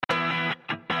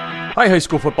Hi, high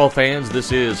school football fans.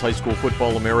 This is High School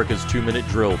Football America's 2-Minute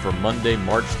Drill for Monday,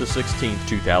 March the 16th,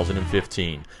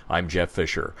 2015. I'm Jeff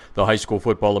Fisher. The High School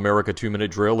Football America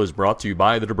 2-Minute Drill is brought to you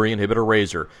by the Debris Inhibitor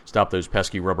Razor. Stop those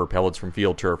pesky rubber pellets from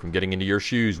field turf from getting into your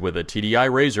shoes with a TDI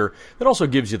razor that also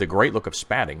gives you the great look of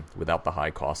spatting without the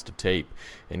high cost of tape.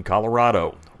 In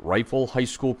Colorado, Rifle High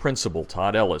School principal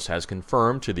Todd Ellis has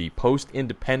confirmed to the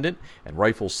Post-Independent and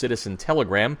Rifle Citizen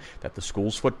Telegram that the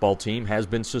school's football team has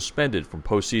been suspended from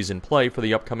postseason play for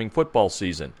the upcoming football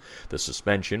season. The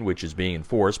suspension, which is being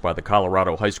enforced by the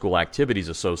Colorado High School Activities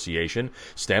Association,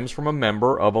 stems from a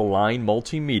member of Align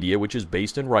Multimedia, which is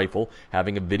based in Rifle,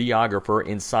 having a videographer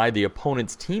inside the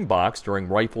opponent's team box during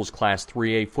Rifle's Class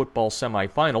 3A football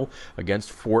semifinal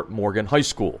against Fort Morgan High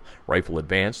School. Rifle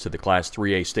advanced to the Class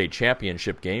 3A state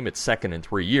championship game, its second in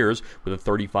 3 years, with a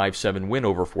 35-7 win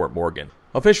over Fort Morgan.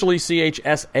 Officially,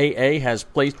 CHSAA has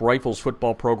placed Rifle's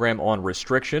football program on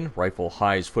restriction. Rifle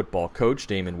High's football coach,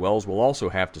 Damon Wells, will also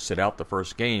have to sit out the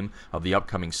first game of the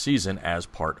upcoming season as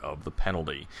part of the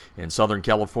penalty. In Southern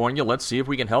California, let's see if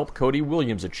we can help Cody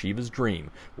Williams achieve his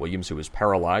dream. Williams, who was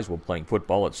paralyzed while playing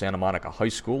football at Santa Monica High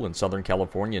School in Southern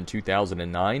California in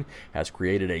 2009, has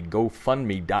created a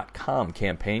GoFundMe.com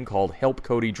campaign called Help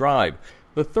Cody Drive.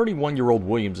 The 31-year-old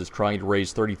Williams is trying to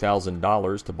raise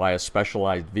 $30,000 to buy a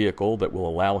specialized vehicle that will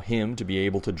allow him to be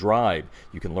able to drive.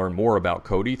 You can learn more about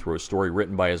Cody through a story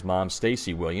written by his mom,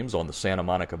 Stacy Williams, on the Santa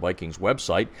Monica Vikings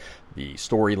website. The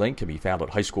story link can be found at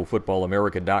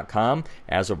highschoolfootballamerica.com.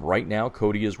 As of right now,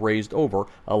 Cody has raised over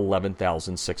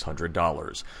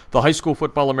 $11,600. The High School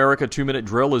Football America 2-Minute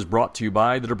Drill is brought to you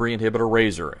by the Debris Inhibitor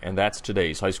Razor. And that's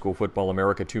today's High School Football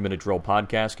America 2-Minute Drill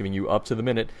podcast, giving you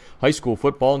up-to-the-minute high school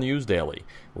football news daily.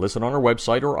 Listen on our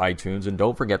website or iTunes, and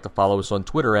don't forget to follow us on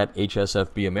Twitter at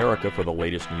HSFB America for the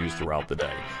latest news throughout the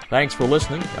day. Thanks for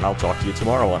listening, and I'll talk to you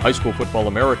tomorrow on High School Football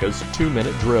America's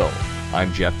 2-Minute Drill.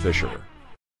 I'm Jeff Fisher.